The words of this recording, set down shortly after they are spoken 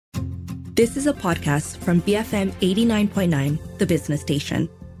This is a podcast from BFM 89.9, the business station.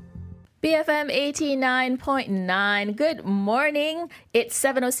 BFM 89.9. Good morning. It's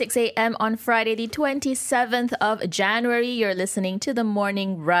 7:06 a.m. on Friday, the 27th of January. You're listening to The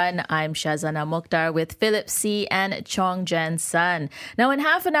Morning Run. I'm Shazana Mukhtar with Philip C. and Chong Jen Sun. Now, in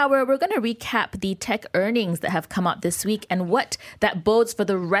half an hour, we're going to recap the tech earnings that have come out this week and what that bodes for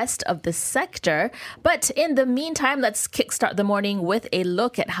the rest of the sector. But in the meantime, let's kickstart the morning with a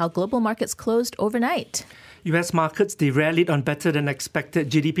look at how global markets closed overnight. US markets, they rallied on better than expected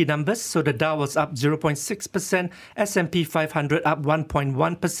GDP numbers. So the Dow was up 0.6%, S&P 500 up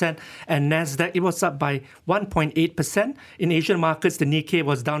 1.1%, and Nasdaq, it was up by 1.8%. In Asian markets, the Nikkei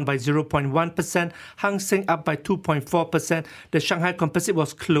was down by 0.1%, Hang Seng up by 2.4%. The Shanghai Composite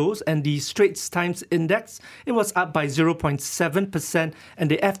was closed, and the Straits Times Index, it was up by 0.7%, and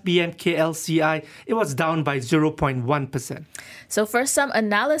the FBM KLCI, it was down by 0.1%. So for some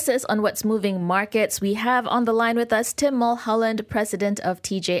analysis on what's moving markets, we have on the line with us Tim Mulholland, president of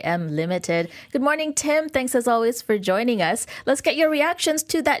TJM Limited. Good morning, Tim. Thanks as always for joining us. Let's get your reactions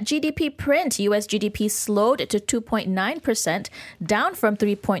to that GDP print. US GDP slowed to 2.9%, down from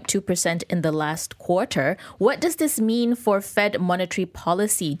 3.2% in the last quarter. What does this mean for Fed monetary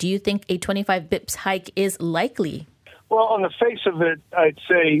policy? Do you think a 25 bips hike is likely? Well, on the face of it, I'd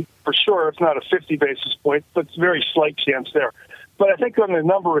say for sure it's not a 50 basis point, but it's a very slight chance there. But I think on the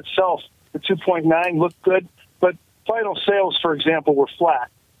number itself, the 2.9 looked good, but final sales, for example, were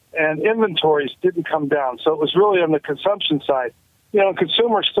flat, and inventories didn't come down. So it was really on the consumption side. You know,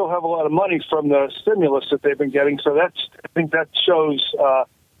 consumers still have a lot of money from the stimulus that they've been getting, so I think that shows,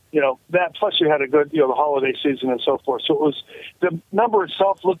 that. Plus you had a good, the holiday season and so forth. So it was, the number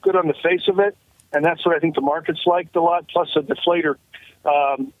itself looked good on the face of it, and that's what I think the markets liked a lot. Plus the deflator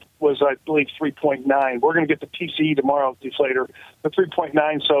was, I believe, 3.9. We're going to get the PCE tomorrow, deflator, the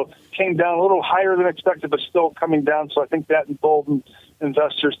 3.9. So came down a little higher than expected, but still coming down. So I think that emboldened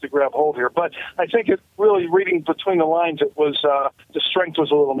investors to grab hold here. But I think it really, reading between the lines, it was the strength was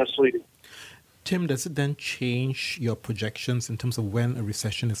a little misleading. Tim, does it then change your projections in terms of when a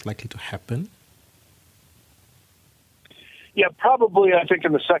recession is likely to happen? Yeah, probably, I think,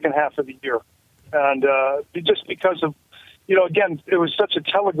 in the second half of the year. And just because of, again, it was such a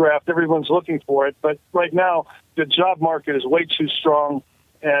telegraph, everyone's looking for it. But right now, the job market is way too strong.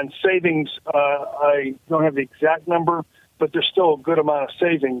 And savings, I don't have the exact number, but there's still a good amount of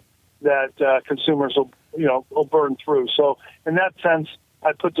saving that consumers will burn through. So in that sense,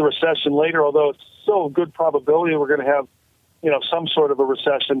 I put the recession later, although it's still a good probability we're going to have, some sort of a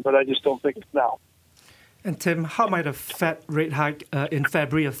recession, but I just don't think it's now. And Tim, how might a Fed rate hike in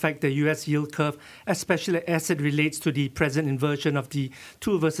February affect the U.S. yield curve, especially as it relates to the present inversion of the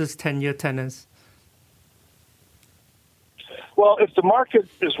 2 versus 10-year tenors? Well, if the market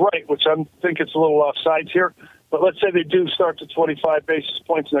is right, which I think it's a little offsides here, but let's say they do start to 25 basis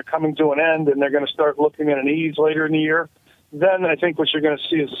points and they're coming to an end and they're going to start looking at an ease later in the year, then I think what you're going to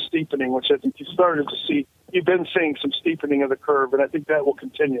see is a steepening, which I think you started to see. You've been seeing some steepening of the curve, and I think that will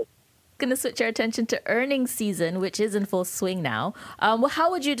continue. Going to switch our attention to earnings season, which is in full swing now. How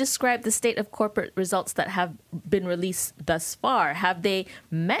would you describe the state of corporate results that have been released thus far? Have they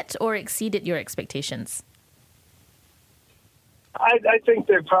met or exceeded your expectations? I think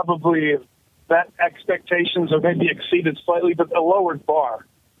they're probably met expectations or maybe exceeded slightly, but a lowered bar.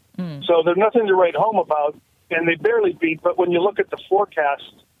 So there's nothing to write home about, and they barely beat. But when you look at the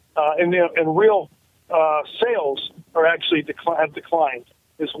forecast, and real sales are actually have declined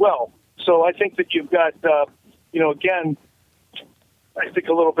as well. So I think that you've got, again, I think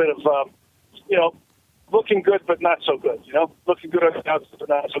a little bit of, looking good but not so good, looking good on the outside but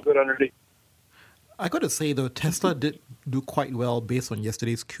not so good underneath. I got to say, though, Tesla did do quite well based on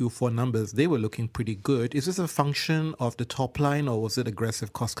yesterday's Q4 numbers. They were looking pretty good. Is this a function of the top line, or was it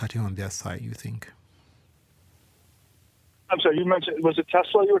aggressive cost-cutting on their side, you think? I'm sorry, you mentioned, was it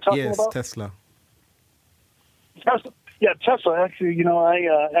Tesla you were talking about? Yes, Tesla. Yeah, Tesla. Actually,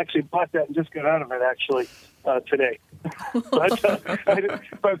 I actually bought that and just got out of it actually today.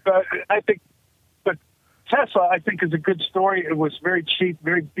 but Tesla, I think, is a good story. It was very cheap,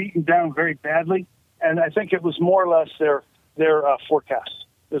 very beaten down, very badly, and I think it was more or less their forecast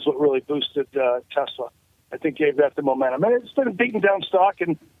is what really boosted Tesla. I think gave that the momentum. And it's been a beaten down stock,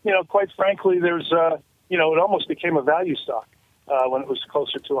 and quite frankly, there's it almost became a value stock. When it was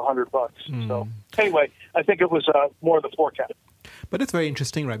closer to $100. So anyway, I think it was more the forecast. But it's very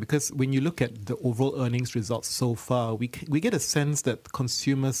interesting, right? Because when you look at the overall earnings results so far, we get a sense that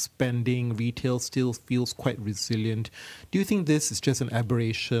consumer spending, retail still feels quite resilient. Do you think this is just an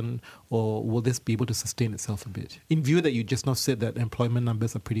aberration, or will this be able to sustain itself a bit? In view that you just now said that employment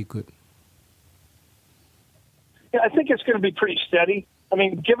numbers are pretty good. Yeah, I think it's going to be pretty steady. I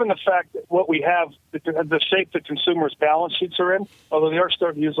mean, given the fact that what we have, the shape that consumers' balance sheets are in, although they are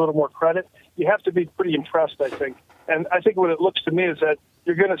starting to use a little more credit, you have to be pretty impressed, I think. And I think what it looks to me is that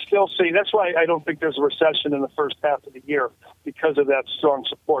you're going to still see, that's why I don't think there's a recession in the first half of the year, because of that strong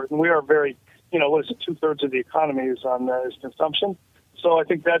support. And we are very, what is it, 2/3 of the economy is on is consumption. So I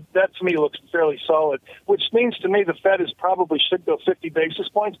think that to me looks fairly solid, which means to me the Fed should go 50 basis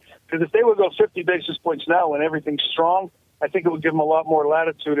points, because if they would go 50 basis points now when everything's strong, I think it would give them a lot more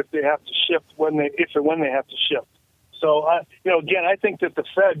latitude if they have to shift when they have to shift. So, again, I think that the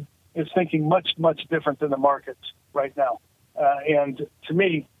Fed is thinking much, much different than the markets right now. And to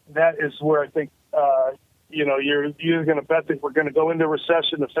me, that is where I think, you're either going to bet that we're going to go into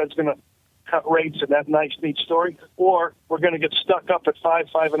recession, the Fed's going to cut rates and that nice, neat story, or we're going to get stuck up at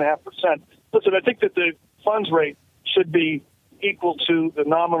 5.5%. Listen, I think that the funds rate should be equal to the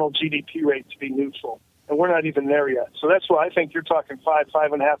nominal GDP rate to be neutral. And we're not even there yet. So that's why I think you're talking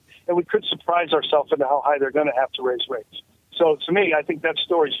 5.5, and we could surprise ourselves into how high they're going to have to raise rates. So to me, I think that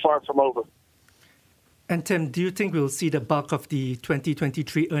story's far from over. And Tim, do you think we'll see the bulk of the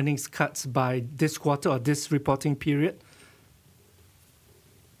 2023 earnings cuts by this quarter or this reporting period?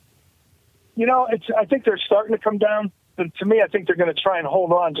 I think they're starting to come down. But to me, I think they're going to try and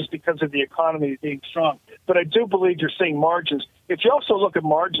hold on just because of the economy being strong. But I do believe you're seeing margins. If you also look at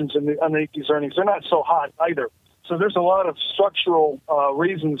margins underneath these earnings, they're not so hot either. So there's a lot of structural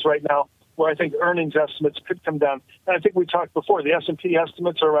reasons right now where I think earnings estimates could come down. And I think we talked before, the S&P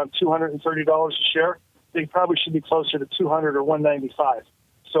estimates are around $230 a share. They probably should be closer to 200 or 195.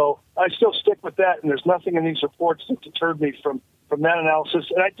 So I still stick with that, and there's nothing in these reports that deterred me from that analysis.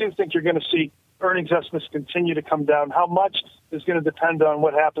 And I do think you're going to see earnings estimates continue to come down. How much is going to depend on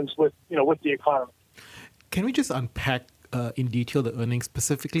what happens with the economy. Can we just unpack in detail the earnings,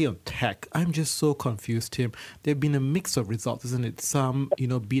 specifically on tech? I'm just so confused, Tim. There have been a mix of results, isn't it? Some,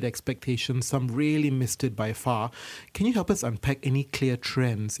 beat expectations, some really missed it by far. Can you help us unpack any clear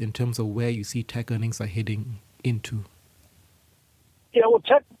trends in terms of where you see tech earnings are heading into? Yeah, well,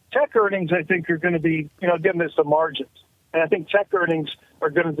 tech earnings, I think, are going to be, again, there's the margins. And I think tech earnings are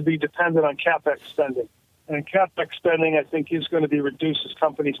going to be dependent on CapEx spending. And CapEx spending, I think, is going to be reduced as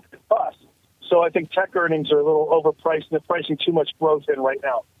companies cut costs. So I think tech earnings are a little overpriced, and they're pricing too much growth in right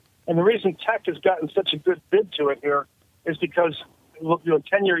now. And the reason tech has gotten such a good bid to it here is because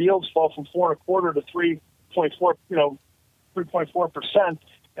 10-year yields fall from 4.25% to 3.4%,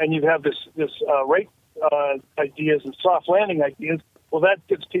 and you have this rate ideas and soft landing ideas. Well, that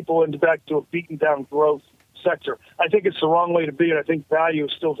gets people back to a beaten down growth sector. I think it's the wrong way to be, and I think value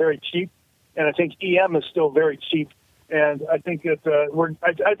is still very cheap, and I think EM is still very cheap. And I think that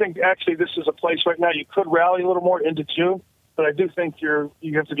I think actually this is a place right now you could rally a little more into June, but I do think you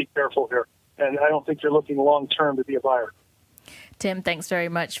have to be careful here, and I don't think you're looking long term to be a buyer. Tim, thanks very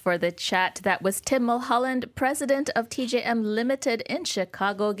much for the chat. That was Tim Mulholland, president of TJM Limited in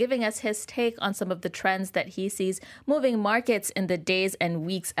Chicago, giving us his take on some of the trends that he sees moving markets in the days and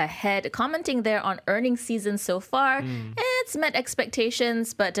weeks ahead. Commenting there on earnings season so far, it's met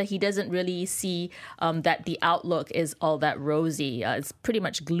expectations, but he doesn't really see that the outlook is all that rosy. It's pretty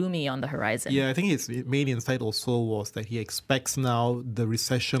much gloomy on the horizon. Yeah, I think his main insight also was that he expects now the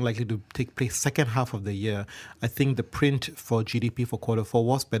recession likely to take place second half of the year. I think the print for GDP for quarter four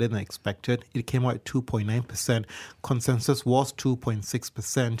was better than expected. It came out at 2.9%. Consensus was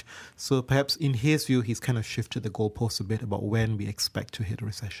 2.6%. So perhaps in his view, he's kind of shifted the goalposts a bit about when we expect to hit a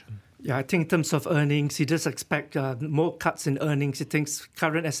recession. Yeah, I think in terms of earnings, he does expect more cuts in earnings. He thinks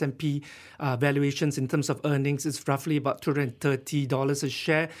current S&P valuations in terms of earnings is roughly about $230 a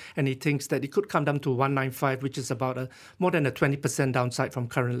share, and he thinks that it could come down to $195, which is about more than a 20% downside from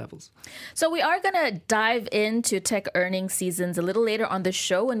current levels. So we are going to dive into tech earnings seasons a little later on the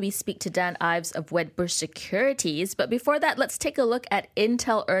show when we speak to Dan Ives of Wedbush Securities. But before that, let's take a look at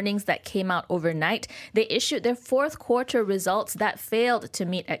Intel earnings that came out overnight. They issued their fourth quarter results that failed to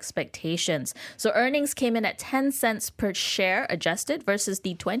meet expectations. So earnings came in at 10 cents per share adjusted versus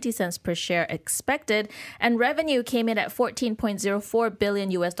the 20 cents per share expected, and revenue came in at $14.04 billion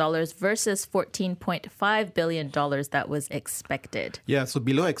versus $14.5 billion that was expected. Yeah, so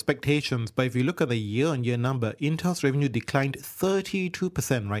below expectations, but if you look at the year-on-year number, Intel's revenue declined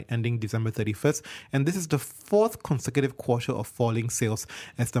 32%, right, ending December 31st, and this is the fourth consecutive quarter of falling sales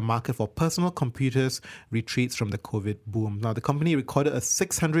as the market for personal computers retreats from the COVID boom. Now, the company recorded a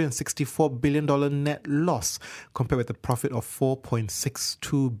 $664 billion net loss compared with the profit of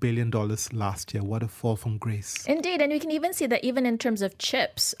 $4.62 billion last year. What a fall from grace. Indeed, and we can even see that even in terms of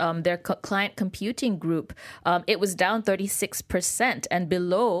chips, their client computing group, it was down 36% and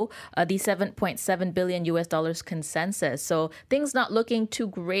below the $7.7 billion US dollars consensus. So things not looking too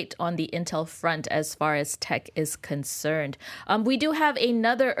great on the Intel front as far as tech is concerned. We do have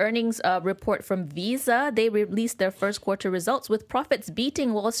another earnings report from Visa. They released their first quarter results with profits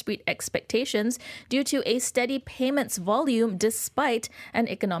beating Wall Street expectations due to a steady payments volume despite an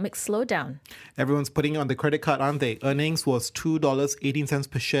economic slowdown. Everyone's putting it on the credit card, aren't they? Earnings was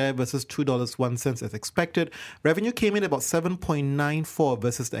 $2.18 per share versus $2.01 as expected. Revenue came in about 7.94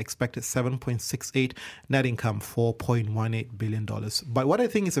 versus the expected 7.68. Net income $4.18 billion. But what I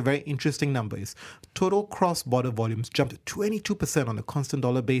think is a very interesting number is total cross-border volumes jumped 22% on a constant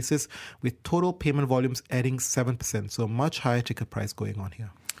dollar basis, with total payment volumes adding 7%. So much higher ticket price going on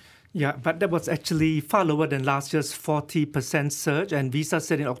here. Yeah, but that was actually far lower than last year's 40% surge. And Visa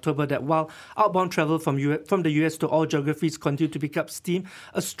said in October that while outbound travel from the US to all geographies continue to pick up steam,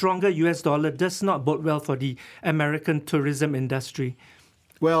 a stronger US dollar does not bode well for the American tourism industry.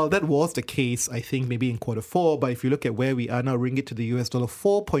 Well, that was the case, I think, maybe in quarter four. But if you look at where we are now, ringgit to the US dollar,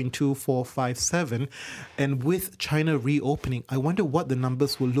 4.2457. And with China reopening, I wonder what the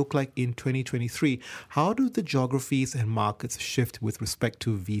numbers will look like in 2023. How do the geographies and markets shift with respect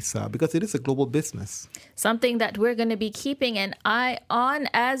to Visa? Because it is a global business. Something that we're going to be keeping an eye on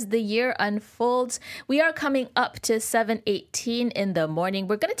as the year unfolds. We are coming up to 7:18 in the morning.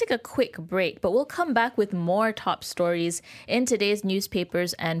 We're going to take a quick break, but we'll come back with more top stories in today's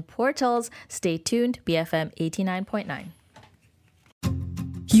newspapers and portals. Stay tuned. BFM 89.9.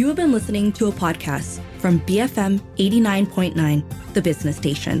 You have been listening to a podcast from BFM 89.9, the business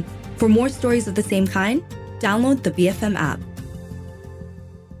station. For more stories of the same kind, download the BFM app.